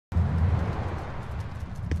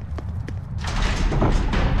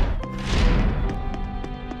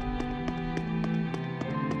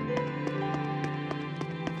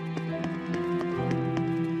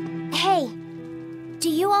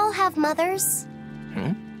have mothers?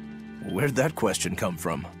 Where'd that question come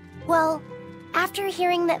from? Well, after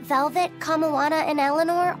hearing that Velvet, Kamawana, and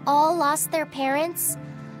Eleanor all lost their parents,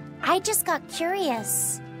 I just got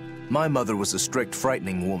curious. My mother was a strict,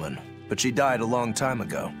 frightening woman, but she died a long time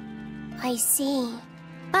ago. I see.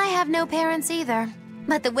 I have no parents either,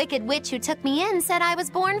 but the wicked witch who took me in said I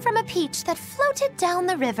was born from a peach that floated down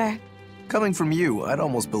the river. Coming from you, I'd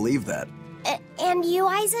almost believe that. And you,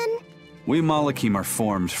 Eisen? We Malakim are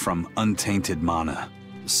formed from untainted mana.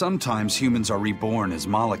 Sometimes humans are reborn as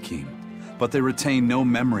Malakim, but they retain no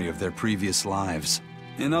memory of their previous lives.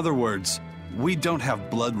 In other words, we don't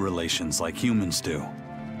have blood relations like humans do.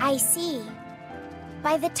 I see.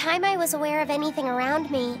 By the time I was aware of anything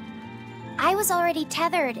around me, I was already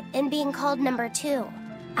tethered and being called number 2.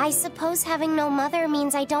 I suppose having no mother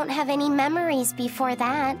means I don't have any memories before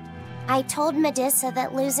that. I told Medusa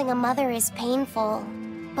that losing a mother is painful,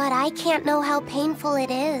 but I can't know how painful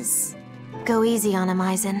it is. Go easy on him,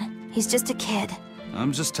 Eisen. He's just a kid.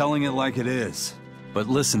 I'm just telling it like it is. But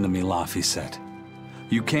listen to me, Laphicet.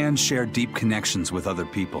 You can share deep connections with other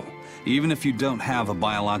people, even if you don't have a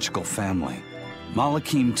biological family.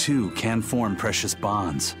 Malakim, too, can form precious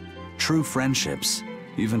bonds. True friendships,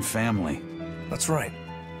 even family. That's right.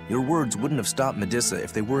 Your words wouldn't have stopped Medusa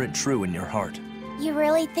if they weren't true in your heart. You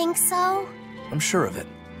really think so? I'm sure of it.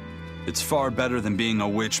 It's far better than being a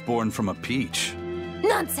witch born from a peach.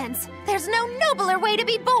 Nonsense! There's no nobler way to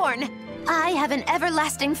be born! I have an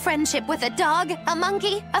everlasting friendship with a dog, a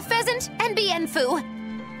monkey, a pheasant, and Bienfu.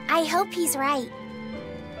 I hope he's right.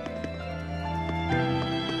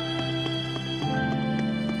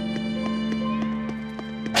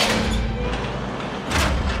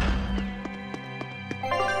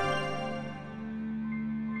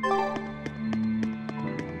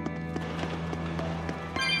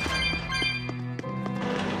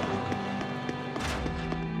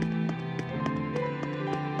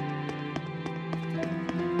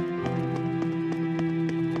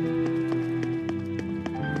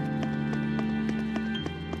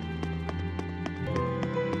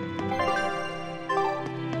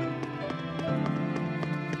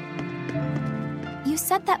 You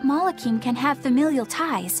said that Malakim can have familial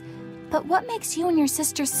ties, but what makes you and your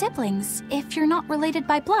sister siblings if you're not related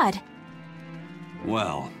by blood?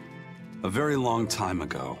 Well, a very long time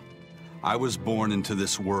ago, I was born into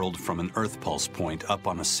this world from an Earth Pulse point up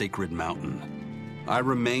on a sacred mountain. I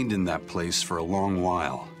remained in that place for a long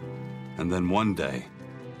while, and then one day,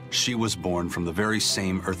 she was born from the very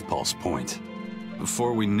same Earth Pulse point.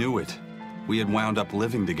 Before we knew it, we had wound up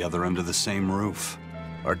living together under the same roof.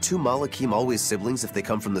 Are two Malakim always siblings if they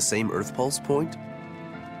come from the same Earth Pulse point?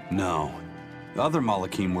 No. The other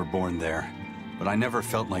Malakim were born there, but I never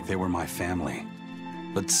felt like they were my family.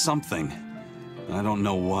 But something, I don't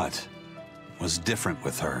know what, was different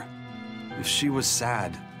with her. If she was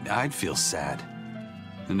sad, I'd feel sad.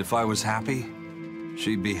 And if I was happy,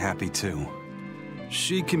 she'd be happy too.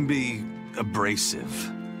 She can be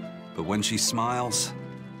abrasive, but when she smiles,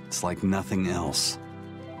 it's like nothing else.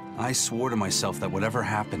 I swore to myself that whatever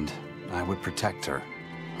happened, I would protect her.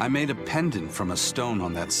 I made a pendant from a stone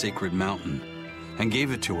on that sacred mountain and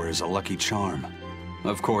gave it to her as a lucky charm.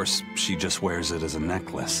 Of course, she just wears it as a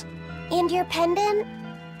necklace. And your pendant?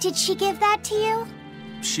 Did she give that to you?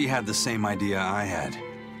 She had the same idea I had.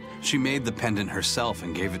 She made the pendant herself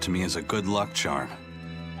and gave it to me as a good luck charm.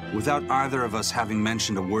 Without either of us having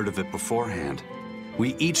mentioned a word of it beforehand,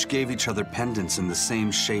 we each gave each other pendants in the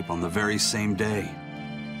same shape on the very same day.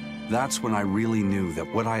 That's when I really knew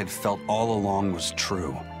that what I had felt all along was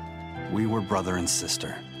true. We were brother and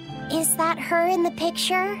sister. Is that her in the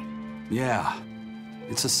picture? Yeah.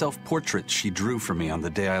 It's a self-portrait she drew for me on the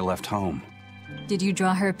day I left home. Did you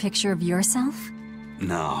draw her a picture of yourself?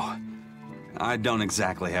 No. I don't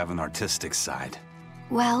exactly have an artistic side.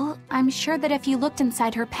 Well, I'm sure that if you looked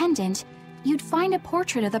inside her pendant, you'd find a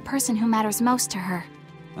portrait of the person who matters most to her.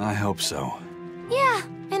 I hope so. Yeah,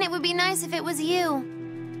 and it would be nice if it was you.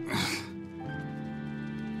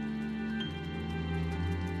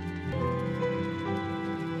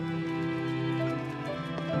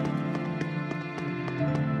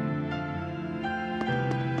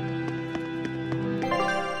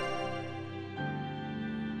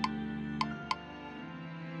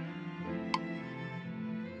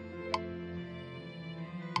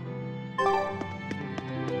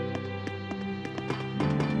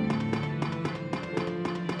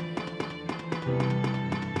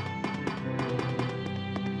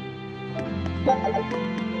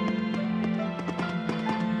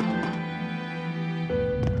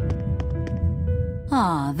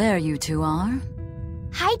 Ah, there you two are.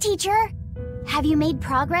 Hi, teacher. Have you made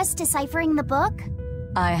progress deciphering the book?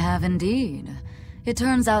 I have indeed. It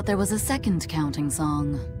turns out there was a second counting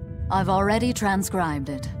song. I've already transcribed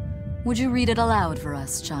it. Would you read it aloud for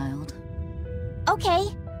us, child? Okay.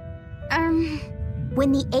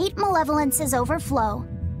 When the 8 malevolences overflow,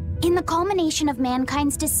 in the culmination of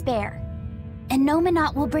mankind's despair,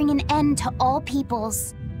 Innominat will bring an end to all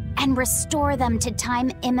peoples and restore them to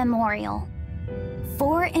time immemorial.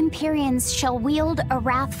 4 Empyreans shall wield a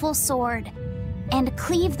wrathful sword and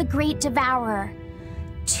cleave the great devourer,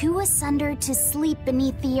 2 asunder to sleep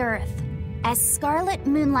beneath the earth, as scarlet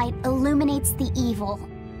moonlight illuminates the evil.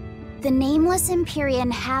 The nameless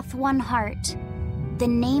Empyrean hath one heart. The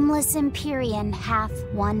nameless Empyrean hath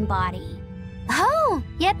one body. Oh,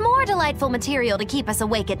 yet more delightful material to keep us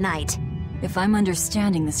awake at night. If I'm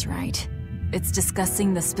understanding this right, it's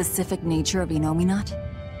discussing the specific nature of Innominat?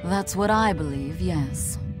 That's what I believe,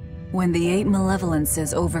 yes. When the 8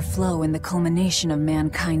 malevolences overflow in the culmination of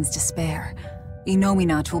mankind's despair,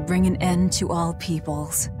 Innominat will bring an end to all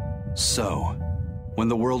peoples. So, when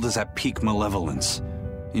the world is at peak malevolence,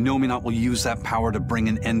 Innominat will use that power to bring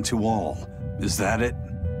an end to all. Is that it?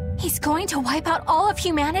 He's going to wipe out all of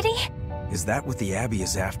humanity? Is that what the Abbey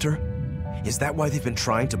is after? Is that why they've been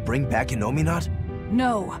trying to bring back Innominat?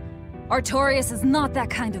 No. Artorias is not that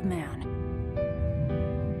kind of man.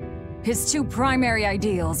 His 2 primary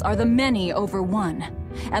ideals are the many over one,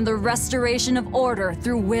 and the restoration of order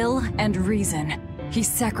through will and reason. He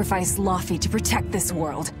sacrificed Laufey to protect this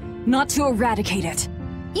world, not to eradicate it.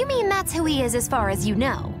 You mean that's who he is as far as you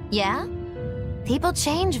know, yeah? People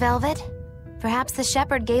change, Velvet. Perhaps the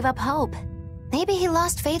shepherd gave up hope. Maybe he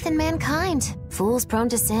lost faith in mankind. Fools prone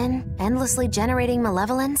to sin, endlessly generating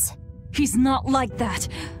malevolence. He's not like that.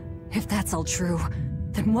 If that's all true,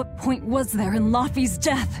 then what point was there in Laufey's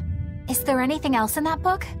death? Is there anything else in that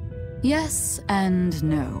book? Yes and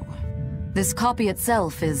no. This copy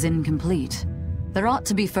itself is incomplete. There ought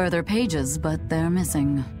to be further pages, but they're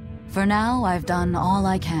missing. For now, I've done all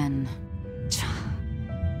I can.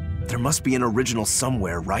 There must be an original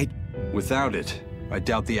somewhere, right? Without it, I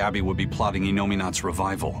doubt the Abbey would be plotting Innominat's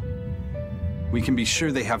revival. We can be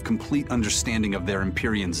sure they have complete understanding of their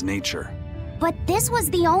Empyrean's nature. But this was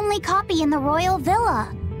the only copy in the royal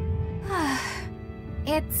villa.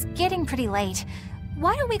 It's getting pretty late.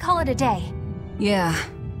 Why don't we call it a day? Yeah,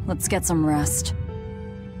 let's get some rest.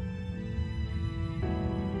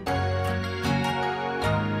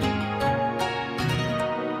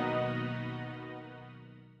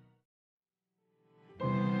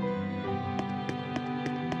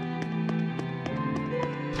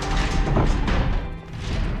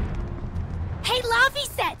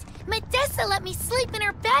 Medissa let me sleep in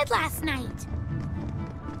her bed last night.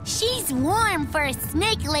 She's warm for a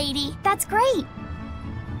snake lady. That's great.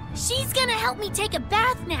 She's gonna help me take a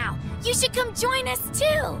bath now. You should come join us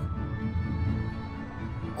too.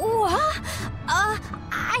 What?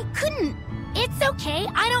 I couldn't. It's okay.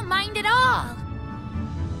 I don't mind at all.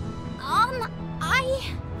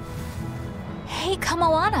 Hey,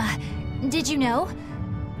 Kamoana. Did you know?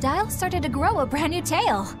 Dial started to grow a brand new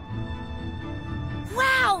tail.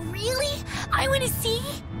 Wow, really? I want to see.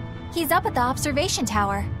 He's up at the observation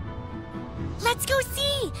tower. Let's go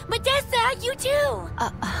see! Medissa, you too!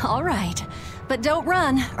 All right. But don't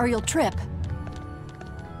run, or you'll trip.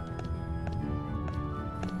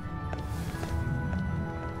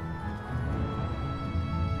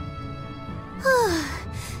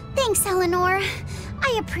 Thanks, Eleanor.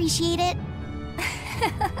 I appreciate it.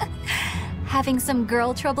 Having some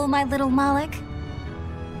girl trouble, my little Malik?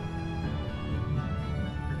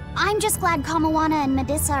 I'm just glad Kamoana and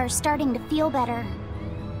Medissa are starting to feel better.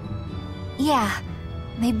 Yeah,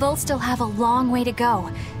 they both still have a long way to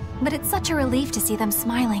go, but it's such a relief to see them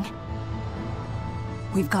smiling.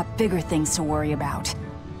 We've got bigger things to worry about.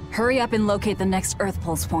 Hurry up and locate the next Earth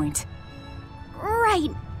Pulse point. Right,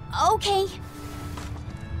 okay.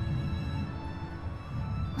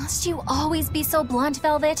 Must you always be so blunt,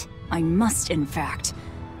 Velvet? I must, in fact.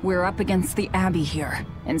 We're up against the Abbey here,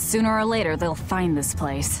 and sooner or later they'll find this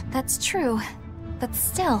place. That's true, but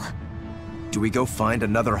still. Do we go find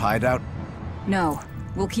another hideout? No,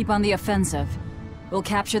 we'll keep on the offensive. We'll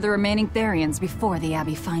capture the remaining Therians before the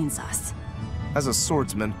Abbey finds us. As a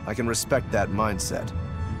swordsman, I can respect that mindset.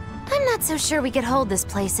 I'm not so sure we could hold this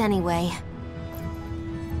place anyway.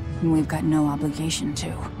 And we've got no obligation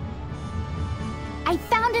to. I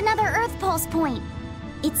found another Earth Pulse point.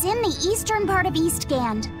 It's in the eastern part of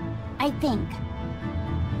Eastgand, I think.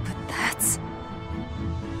 But that's...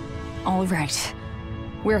 all right.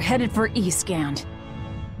 We're headed for Eastgand.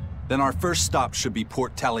 Then our first stop should be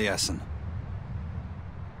Port Taliesin.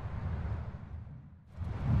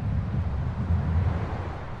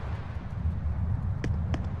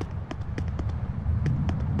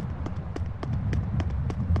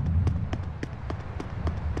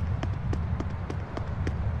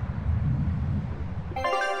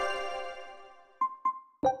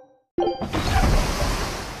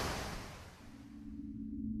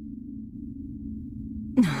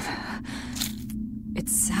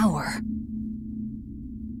 It's sour.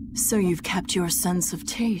 So you've kept your sense of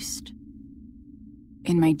taste?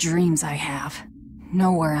 In my dreams I have.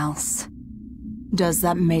 Nowhere else. Does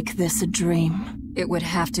that make this a dream? It would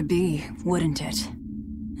have to be, wouldn't it?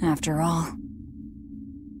 After all.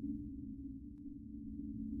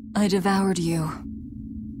 I devoured you.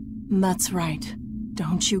 That's right.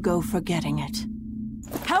 Don't you go forgetting it.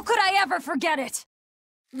 How could I ever forget it?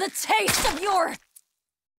 The taste of your...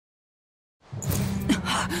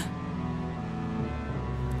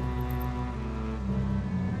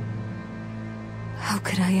 How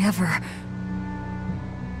could I ever...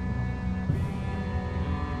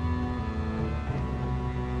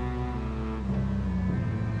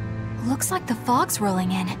 Looks like the fog's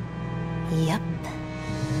rolling in. Yep.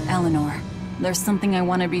 Eleanor, there's something I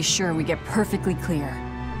want to be sure we get perfectly clear.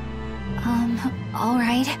 All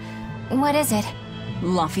right. What is it?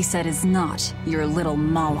 Laphicet is not your little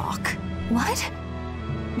Moloch. What?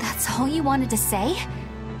 That's all you wanted to say?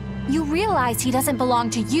 You realize he doesn't belong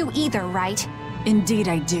to you either, right? Indeed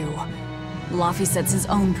I do. Laphicet's his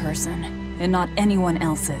own person, and not anyone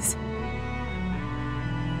else's.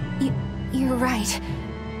 You're right.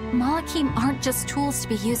 Malachim aren't just tools to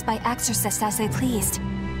be used by exorcists as they pleased.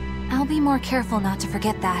 I'll be more careful not to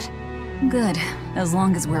forget that. Good, as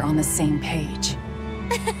long as we're on the same page.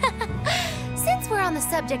 Since we're on the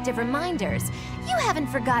subject of reminders, you haven't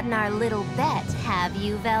forgotten our little bet, have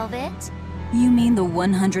you, Velvet? You mean the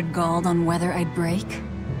 100 gold on whether I'd break?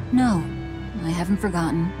 No, I haven't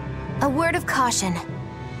forgotten. A word of caution.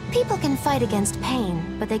 People can fight against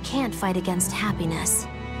pain, but they can't fight against happiness.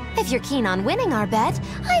 If you're keen on winning our bet,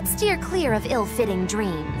 I'd steer clear of ill-fitting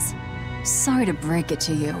dreams. Sorry to break it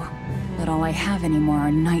to you, but all I have anymore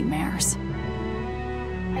are nightmares.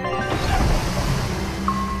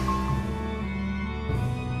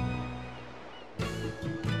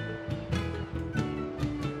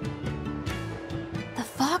 The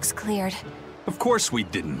fog's cleared. Of course we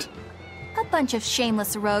didn't. A bunch of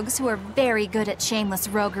shameless rogues who are very good at shameless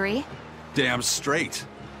roguery. Damn straight.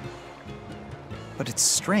 But it's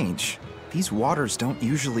strange. These waters don't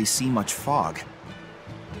usually see much fog.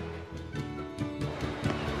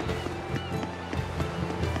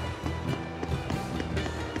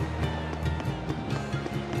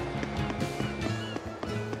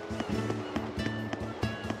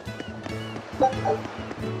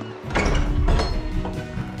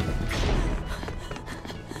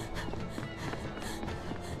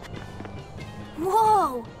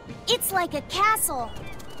 Whoa! It's like a castle.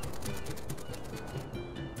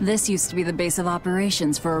 This used to be the base of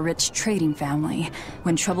operations for a rich trading family.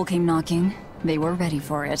 When trouble came knocking, they were ready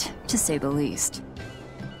for it, to say the least.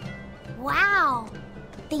 Wow!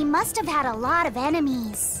 They must have had a lot of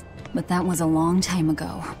enemies. But that was a long time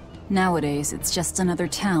ago. Nowadays, it's just another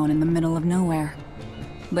town in the middle of nowhere.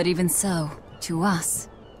 But even so, to us,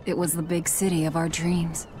 it was the big city of our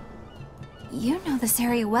dreams. You know this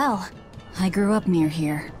area well. I grew up near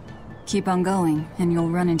here. Keep on going, and you'll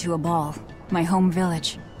run into a ball. My home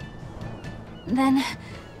village. Then,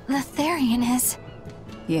 the Therian is...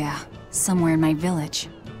 Yeah, somewhere in my village.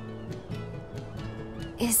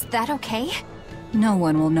 Is that okay? No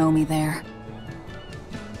one will know me there.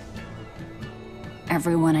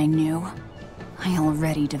 Everyone I knew, I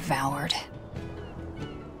already devoured.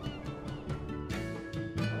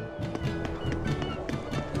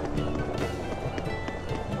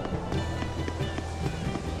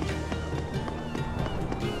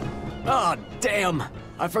 Ah, damn!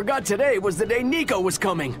 I forgot today was the day Nico was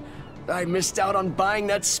coming. I missed out on buying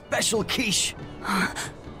that special quiche.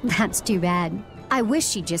 That's too bad. I wish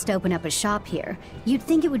she'd just open up a shop here. You'd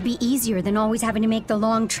think it would be easier than always having to make the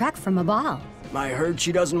long trek from a ball. I heard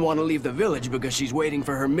she doesn't want to leave the village because she's waiting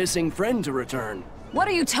for her missing friend to return. What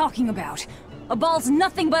are you talking about? A ball's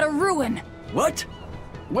nothing but a ruin! What?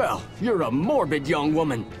 Well, you're a morbid young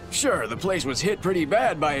woman. Sure, the place was hit pretty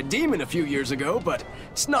bad by a demon a few years ago, but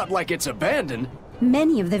it's not like it's abandoned.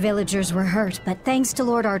 Many of the villagers were hurt, but thanks to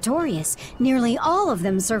Lord Artorius, nearly all of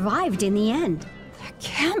them survived in the end. That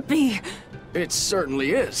can't be! It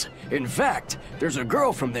certainly is. In fact, there's a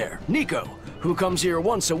girl from there, Nico, who comes here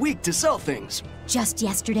once a week to sell things. Just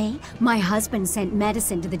yesterday, my husband sent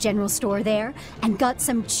medicine to the general store there and got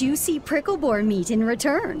some juicy prickle boar meat in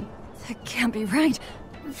return. That can't be right.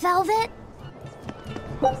 Velvet?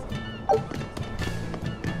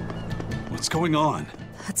 What's going on?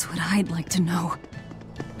 That's what I'd like to know.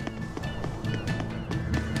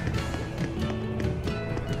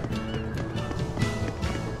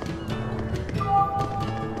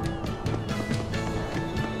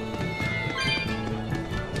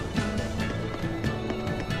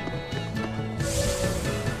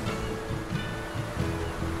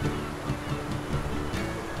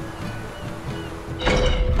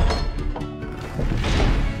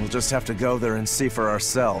 just have to go there and see for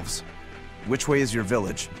ourselves. Which way is your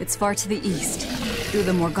village? It's far to the east, through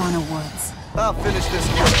the Morgana woods. I'll finish this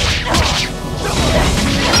one.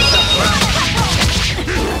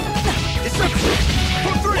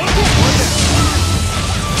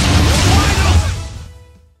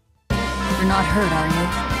 You're not hurt, are you?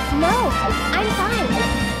 No, I'm fine.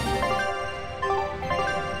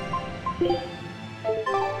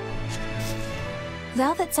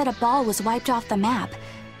 Velvet said a ball was wiped off the map,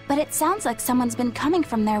 but it sounds like someone's been coming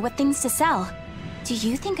from there with things to sell. Do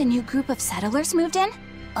you think a new group of settlers moved in?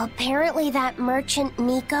 Apparently that merchant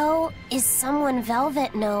Nico is someone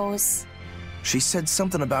Velvet knows. She said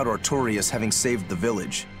something about Artorias having saved the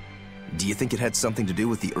village. Do you think it had something to do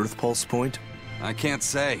with the Earth Pulse point? I can't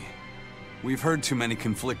say. We've heard too many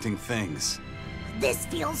conflicting things. This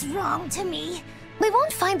feels wrong to me. We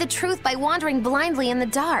won't find the truth by wandering blindly in the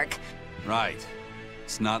dark. Right.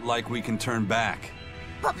 It's not like we can turn back.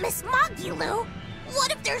 But Miss Mogulu,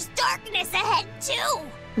 what if there's darkness ahead too?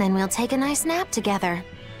 Then we'll take a nice nap together.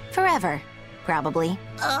 Forever, probably.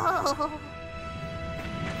 Oh.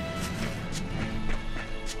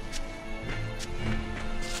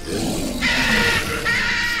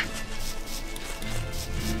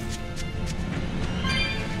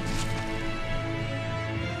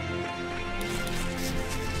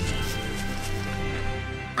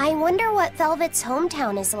 I wonder what Velvet's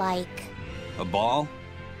hometown is like. A ball?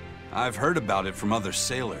 I've heard about it from other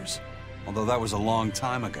sailors, although that was a long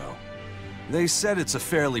time ago. They said it's a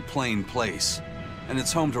fairly plain place, and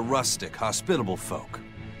it's home to rustic, hospitable folk.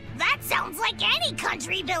 That sounds like any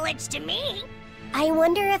country village to me. I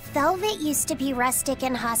wonder if Velvet used to be rustic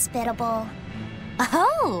and hospitable.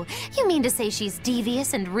 Oh, you mean to say she's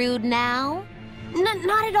devious and rude now?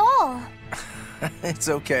 Not at all. It's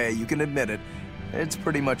okay, you can admit it. It's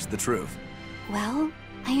pretty much the truth. Well,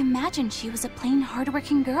 I imagine she was a plain,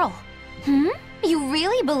 hardworking girl. You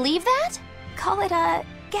really believe that? Call it a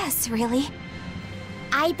guess, really.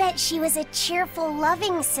 I bet she was a cheerful,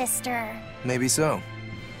 loving sister. Maybe so.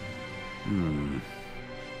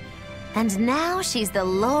 And now she's the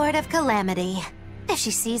Lord of Calamity. If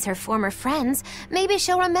she sees her former friends, maybe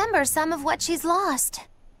she'll remember some of what she's lost.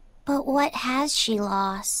 But what has she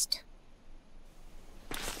lost?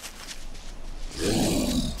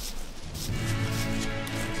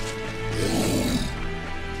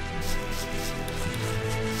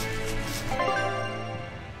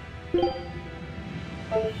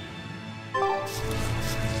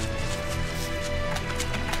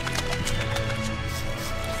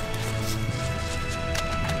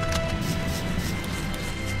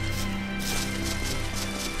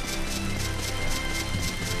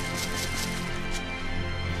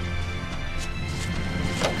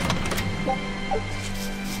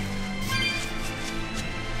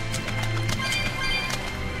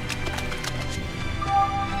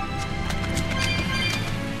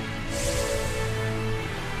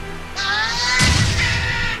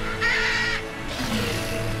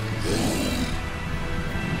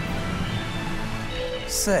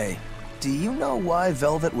 Say, do you know why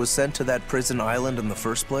Velvet was sent to that prison island in the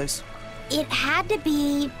first place? It had to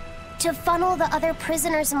be to funnel the other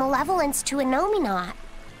prisoners' malevolence to Innominat,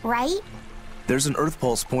 right? There's an Earth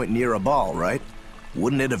Pulse point near a ball, right?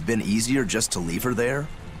 Wouldn't it have been easier just to leave her there?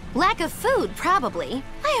 Lack of food, probably.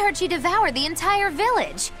 I heard she devoured the entire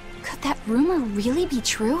village. Could that rumor really be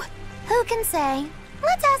true? Who can say?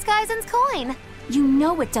 Let's ask Aizen's coin. You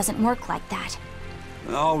know it doesn't work like that.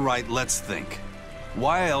 All right, let's think.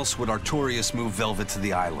 Why else would Artorias move Velvet to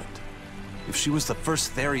the island? If she was the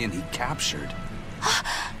first Therian he captured...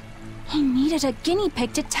 He needed a guinea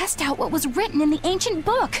pig to test out what was written in the ancient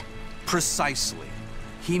book. Precisely.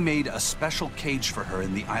 He made a special cage for her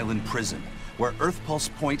in the island prison, where Earth Pulse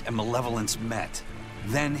Point and Malevolence met.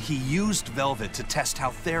 Then he used Velvet to test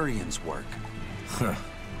how Therians work. Huh.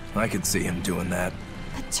 I could see him doing that.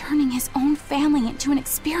 But turning his own family into an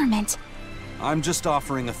experiment. I'm just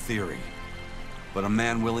offering a theory. But a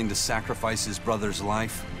man willing to sacrifice his brother's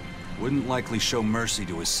life wouldn't likely show mercy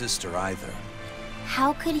to his sister either.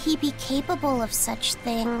 How could he be capable of such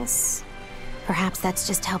things? Perhaps that's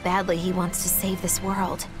just how badly he wants to save this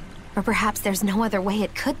world. Or perhaps there's no other way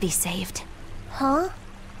it could be saved. Huh?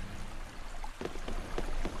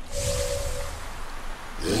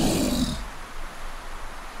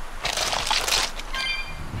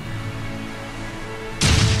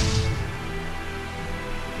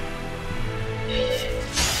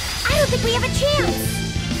 I don't think we have a chance!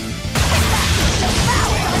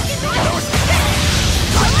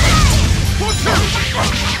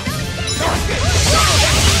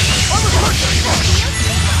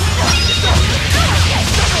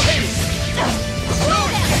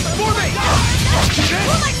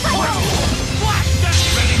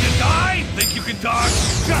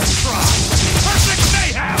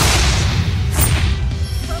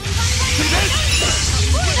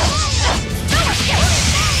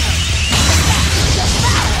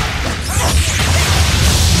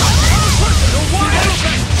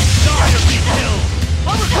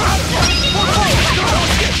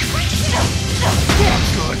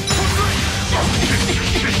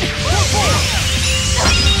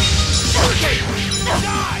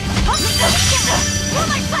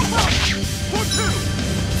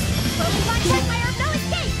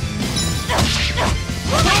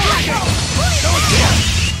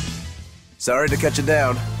 Sorry to cut you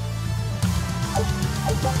down.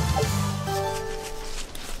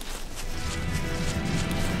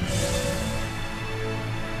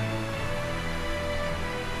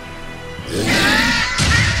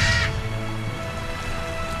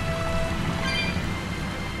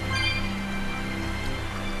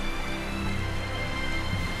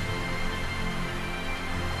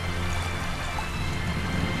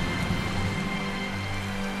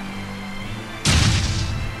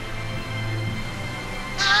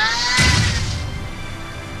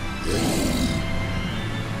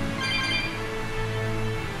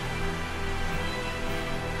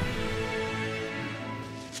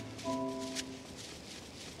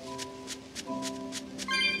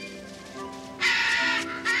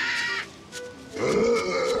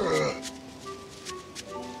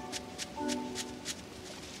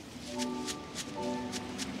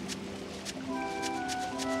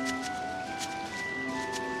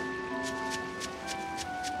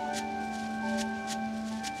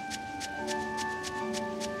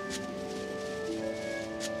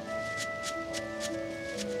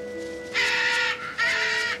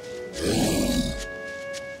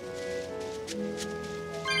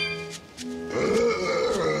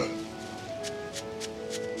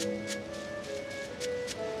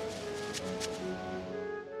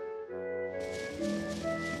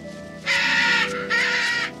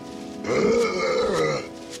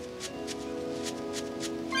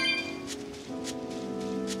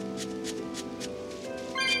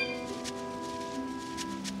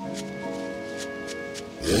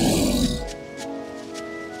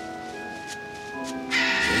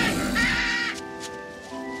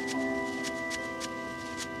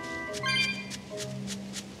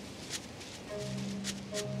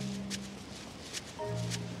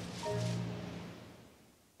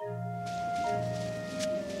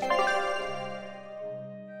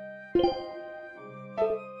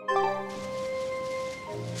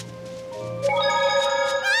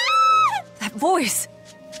 Voice!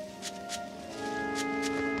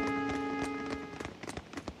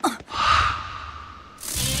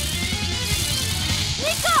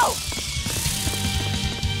 Nico!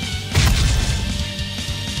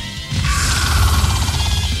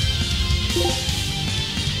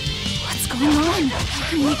 What's going on? How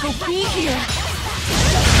can Nico be here?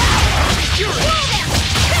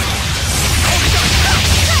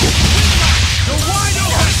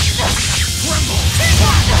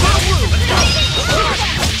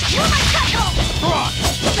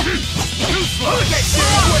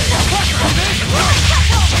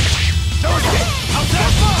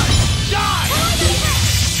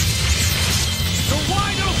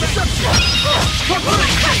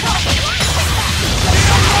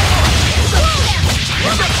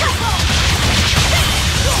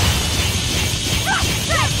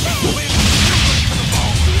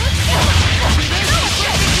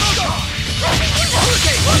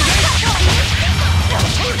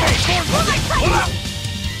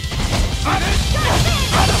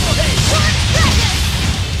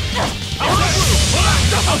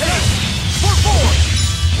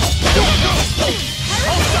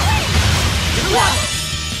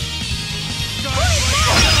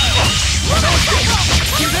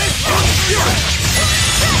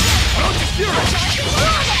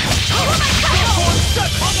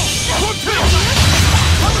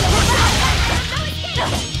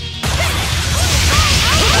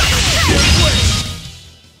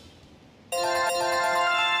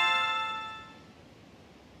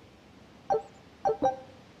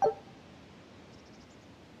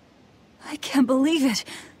 I can't believe it.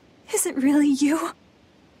 Is it really you?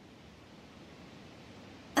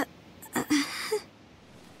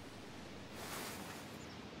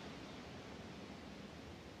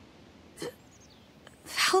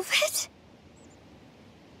 Velvet?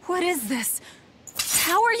 What is this?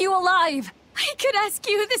 How are you alive? I could ask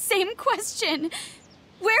you the same question.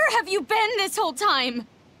 Where have you been this whole time?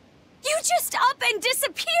 You just up and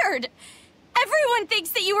disappeared. Everyone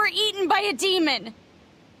thinks that you were eaten by a demon.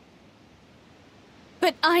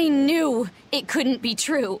 But I knew it couldn't be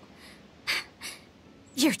true.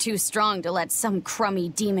 You're too strong to let some crummy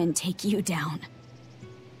demon take you down.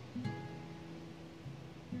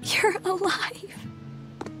 You're alive.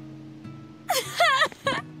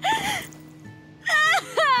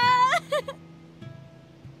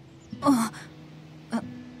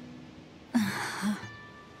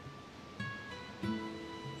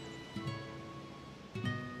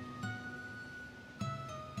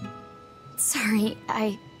 Sorry,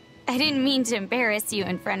 I didn't mean to embarrass you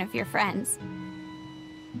in front of your friends.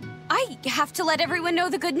 I have to let everyone know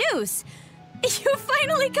the good news. You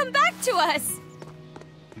finally come back to us.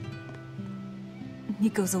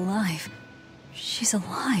 Nico's alive. She's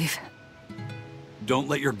alive. Don't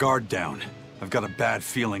let your guard down. I've got a bad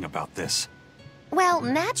feeling about this. Well,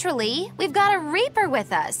 naturally, we've got a Reaper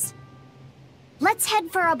with us. Let's head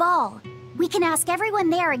for a ball. We can ask everyone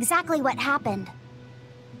there exactly what happened.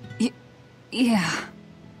 Yeah.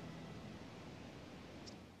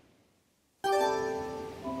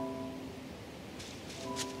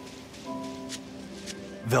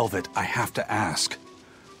 Velvet, I have to ask.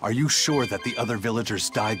 Are you sure that the other villagers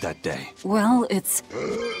died that day? Well, it's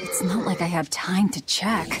not like I had time to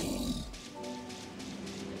check.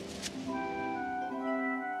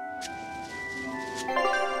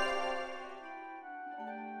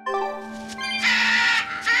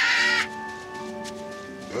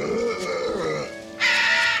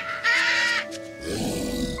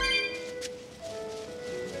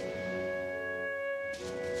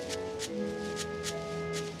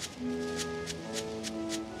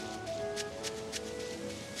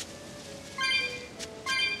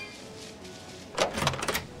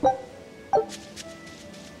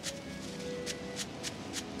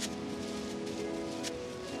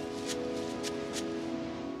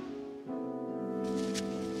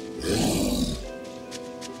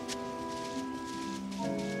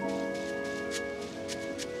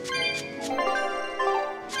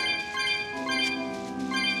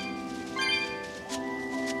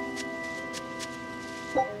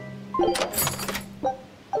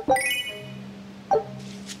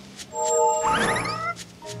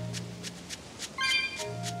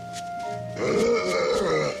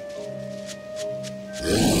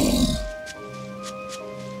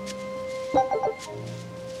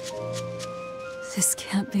 This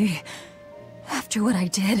can't be. After what I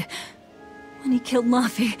did, when he killed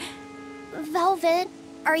Laffy. Velvet,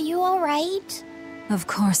 are you alright? Of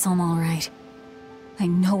course I'm alright. I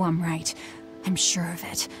know I'm right. I'm sure of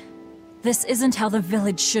it. This isn't how the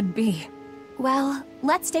village should be. Well,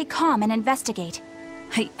 let's stay calm and investigate.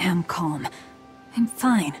 I am calm. I'm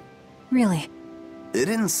fine. Really. It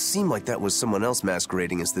didn't seem like that was someone else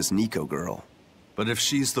masquerading as this Nico girl. But if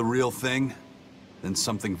she's the real thing, then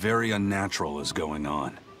something very unnatural is going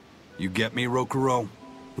on. You get me, Rokuro?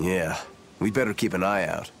 Yeah, we better keep an eye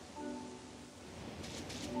out.